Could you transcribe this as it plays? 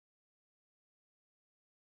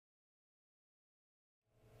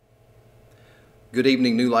Good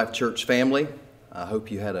evening, New Life Church family. I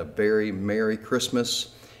hope you had a very Merry Christmas.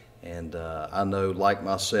 And I know, like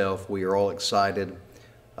myself, we are all excited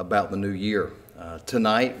about the new year.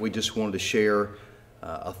 Tonight, we just wanted to share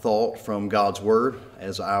a thought from God's Word,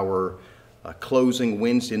 as our closing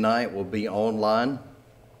Wednesday night will be online.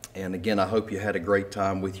 And again, I hope you had a great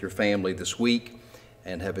time with your family this week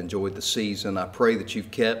and have enjoyed the season. I pray that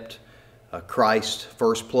you've kept Christ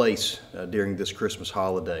first place during this Christmas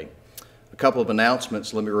holiday. A couple of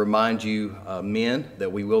announcements. Let me remind you, men, that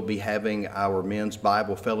we will be having our Men's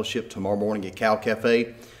Bible Fellowship tomorrow morning at Cal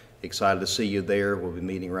Cafe. Excited to see you there. We'll be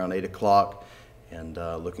meeting around 8 o'clock and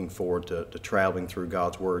looking forward to traveling through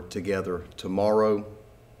God's Word together tomorrow.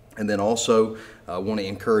 And then also, I want to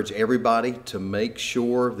encourage everybody to make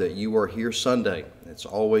sure that you are here Sunday. It's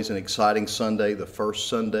always an exciting Sunday, the first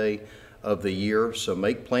Sunday of the year. So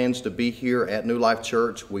make plans to be here at New Life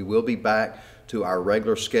Church. We will be back to our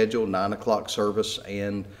regular schedule, 9 o'clock service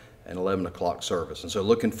and an 11 o'clock service. And so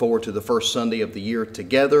looking forward to the first Sunday of the year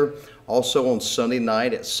together. Also on Sunday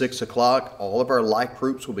night at 6 o'clock, all of our life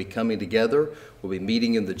groups will be coming together. We'll be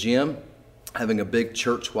meeting in the gym, having a big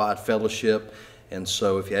church-wide fellowship. And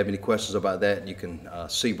so if you have any questions about that, you can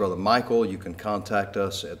see Brother Michael. You can contact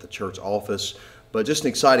us at the church office. But just an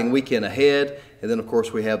exciting weekend ahead. And then, of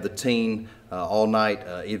course, we have the teen all-night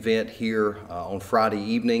event here on Friday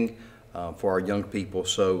evening for our young people.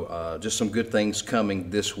 So just some good things coming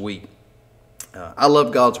this week. I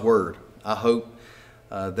love God's Word. I hope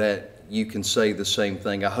that you can say the same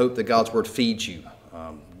thing. I hope that God's Word feeds you.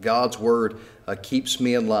 God's Word keeps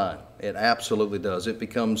me in line. It absolutely does. It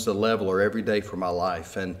becomes the leveler every day for my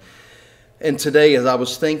life. And today, as I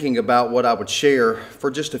was thinking about what I would share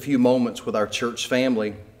for just a few moments with our church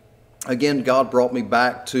family, again, God brought me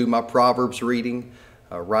back to my Proverbs reading,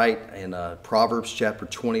 right in Proverbs chapter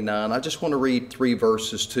 29. I just want to read 3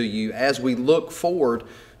 verses to you as we look forward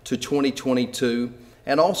to 2022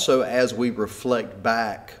 and also as we reflect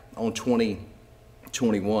back on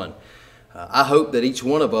 2021. I hope that each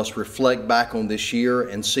one of us reflect back on this year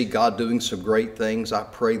and see God doing some great things. I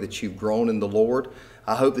pray that you've grown in the Lord.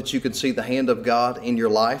 I hope that you can see the hand of God in your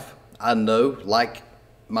life. I know, like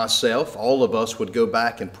myself, all of us would go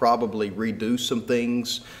back and probably redo some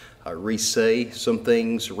things, re-say some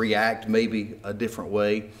things, react maybe a different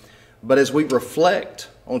way. But as we reflect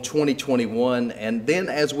on 2021 and then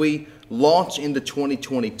as we launch into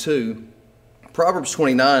 2022, Proverbs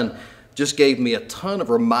 29 just gave me a ton of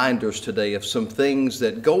reminders today of some things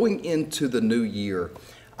that going into the new year,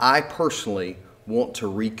 I personally want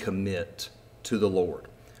to recommit to the Lord.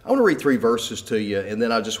 I want to read 3 verses to you, and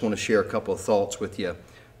then I just want to share a couple of thoughts with you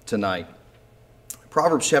tonight.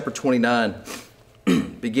 Proverbs chapter 29,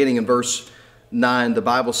 beginning in verse 9, the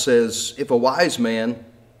Bible says, "If a wise man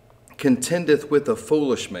contendeth with a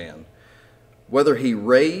foolish man, whether he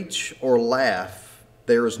rage or laugh,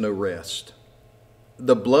 there is no rest.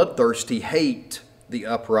 The bloodthirsty hate the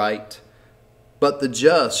upright, but the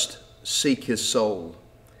just seek his soul."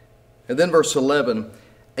 And then verse 11,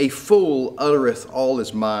 "A fool uttereth all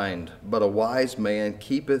his mind, but a wise man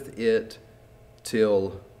keepeth it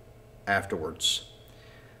till afterwards."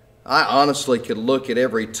 I honestly could look at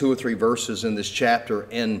every 2 or 3 verses in this chapter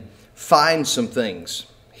and find some things.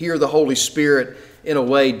 Hear the Holy Spirit in a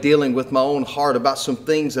way dealing with my own heart about some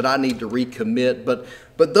things that I need to recommit.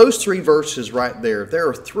 But those 3 verses right there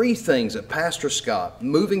are 3 things that Pastor Scott,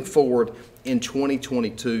 moving forward in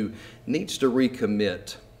 2022, needs to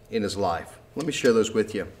recommit in his life. Let me share those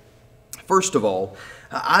with you. First of all,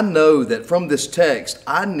 I know that from this text,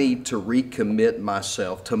 I need to recommit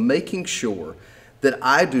myself to making sure that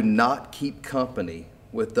I do not keep company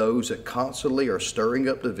with those that constantly are stirring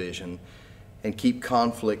up division and keep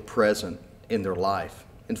conflict present in their life.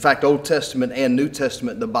 In fact, Old Testament and New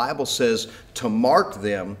Testament, the Bible says to mark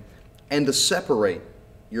them and to separate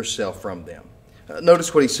yourself from them.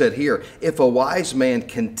 Notice what he said here. "If a wise man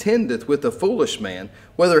contendeth with a foolish man,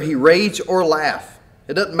 whether he rage or laugh,"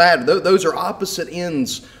 it doesn't matter. Those are opposite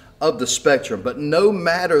ends of the spectrum. But no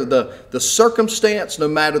matter the circumstance, no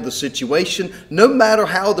matter the situation, no matter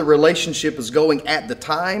how the relationship is going at the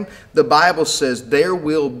time, the Bible says there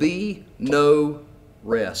will be no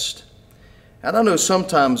rest. And I know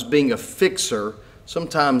sometimes being a fixer,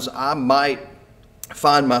 sometimes I might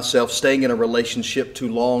find myself staying in a relationship too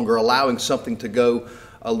long or allowing something to go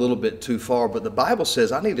a little bit too far. But the Bible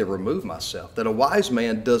says I need to remove myself, that a wise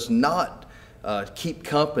man does not keep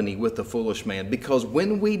company with the foolish man, because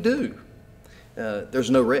when we do,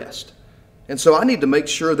 there's no rest. And so I need to make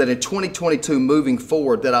sure that in 2022 moving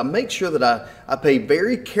forward, that I make sure that I pay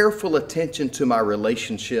very careful attention to my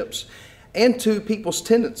relationships and to people's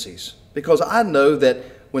tendencies. Because I know that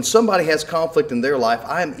when somebody has conflict in their life,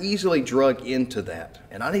 I am easily dragged into that.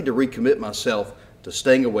 And I need to recommit myself to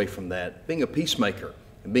staying away from that, being a peacemaker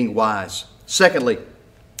and being wise. Secondly,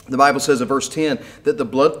 the Bible says in verse 10 that the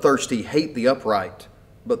bloodthirsty hate the upright,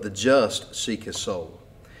 but the just seek his soul.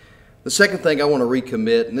 The second thing I want to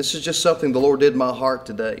recommit, and this is just something the Lord did in my heart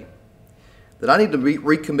today, that I need to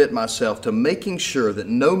recommit myself to making sure that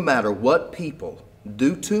no matter what people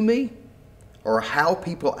do to me or how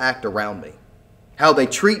people act around me, how they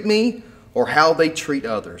treat me or how they treat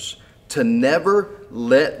others, to never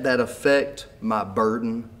let that affect my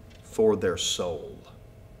burden for their soul.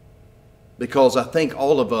 Because I think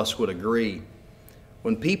all of us would agree,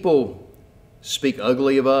 when people speak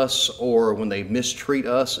ugly of us or when they mistreat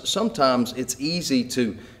us, sometimes it's easy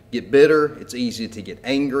to get bitter, it's easy to get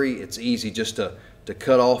angry, it's easy just to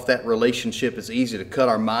cut off that relationship, it's easy to cut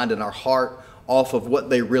our mind and our heart off of what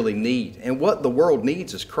they really need. And what the world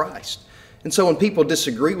needs is Christ. And so when people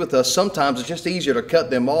disagree with us, sometimes it's just easier to cut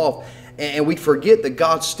them off, and we forget that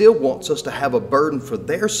God still wants us to have a burden for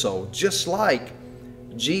their soul, just like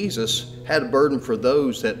Jesus had a burden for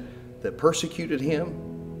those that persecuted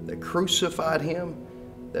him, that crucified him,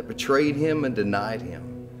 that betrayed him and denied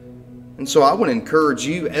him. And so I want to encourage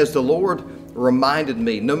you, as the Lord reminded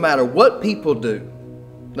me, no matter what people do,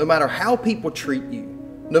 no matter how people treat you,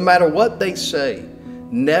 no matter what they say,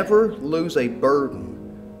 never lose a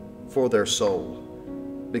burden for their soul.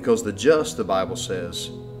 Because the just, the Bible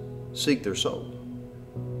says, seek their soul.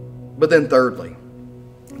 But then thirdly,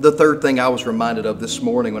 the third thing I was reminded of this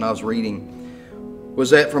morning when I was reading was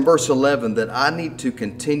that from verse 11 that I need to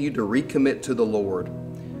continue to recommit to the Lord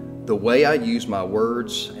the way I use my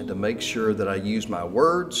words, and to make sure that I use my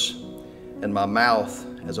words and my mouth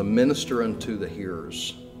as a minister unto the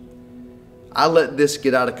hearers. I let this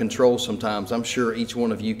get out of control sometimes. I'm sure each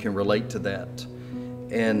one of you can relate to that.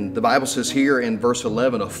 And the Bible says here in verse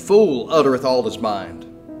 11, a fool uttereth all his mind.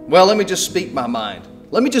 Well, let me just speak my mind.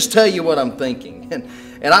 Let me just tell you what I'm thinking.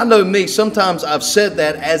 And I know me, sometimes I've said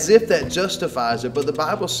that as if that justifies it, but the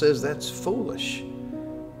Bible says that's foolish.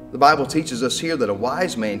 The Bible teaches us here that a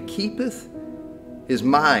wise man keepeth his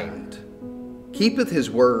mind, keepeth his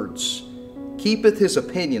words, keepeth his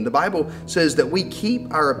opinion. The Bible says that we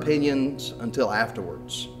keep our opinions until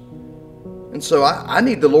afterwards. And so I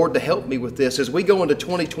need the Lord to help me with this. As we go into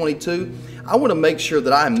 2022, I want to make sure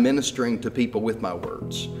that I'm ministering to people with my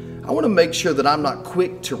words. I want to make sure that I'm not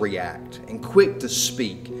quick to react and quick to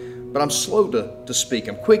speak, but I'm slow to speak.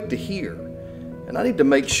 I'm quick to hear. And I need to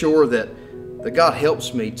make sure that God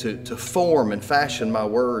helps me to form and fashion my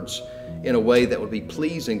words in a way that would be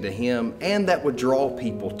pleasing to Him and that would draw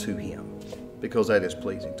people to Him, because that is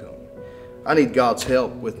pleasing to Him. I need God's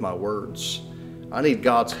help with my words. I need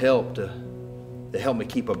God's help to help me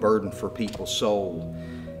keep a burden for people's soul.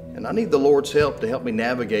 And I need the Lord's help to help me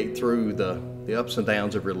navigate through the ups and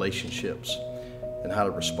downs of relationships and how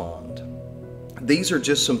to respond. These are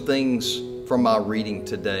just some things from my reading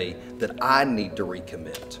today that I need to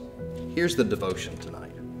recommit. Here's the devotion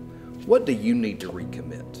tonight. What do you need to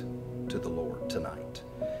recommit to the Lord tonight?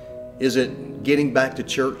 Is it getting back to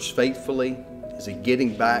church faithfully? Is it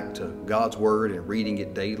getting back to God's Word and reading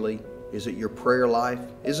it daily? Is it your prayer life?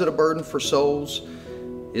 Is it a burden for souls?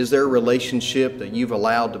 Is there a relationship that you've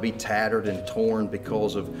allowed to be tattered and torn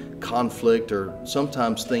because of conflict, or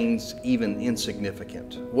sometimes things even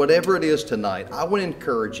insignificant? Whatever it is tonight, I want to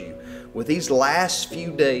encourage you with these last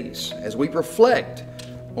few days as we reflect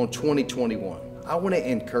on 2021. I want to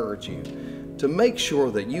encourage you to make sure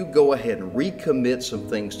that you go ahead and recommit some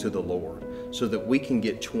things to the Lord so that we can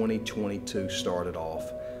get 2022 started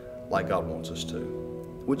off like God wants us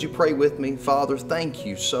to. Would you pray with me? Father, thank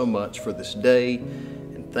you so much for this day,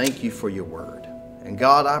 and thank you for your word. And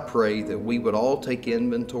God, I pray that we would all take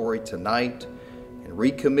inventory tonight and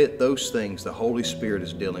recommit those things the Holy Spirit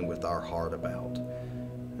is dealing with our heart about.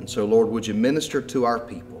 And so, Lord, would you minister to our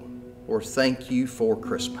people? Lord, thank you for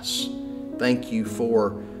Christmas. Thank you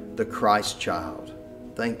for the Christ child.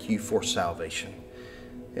 Thank you for salvation.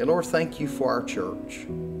 And Lord, thank you for our church.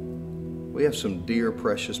 We have some dear,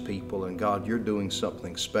 precious people, and God, you're doing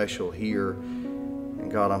something special here. And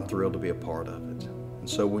God, I'm thrilled to be a part of it. And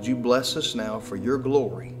so would you bless us now for your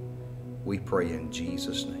glory? We pray in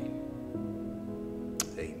Jesus' name.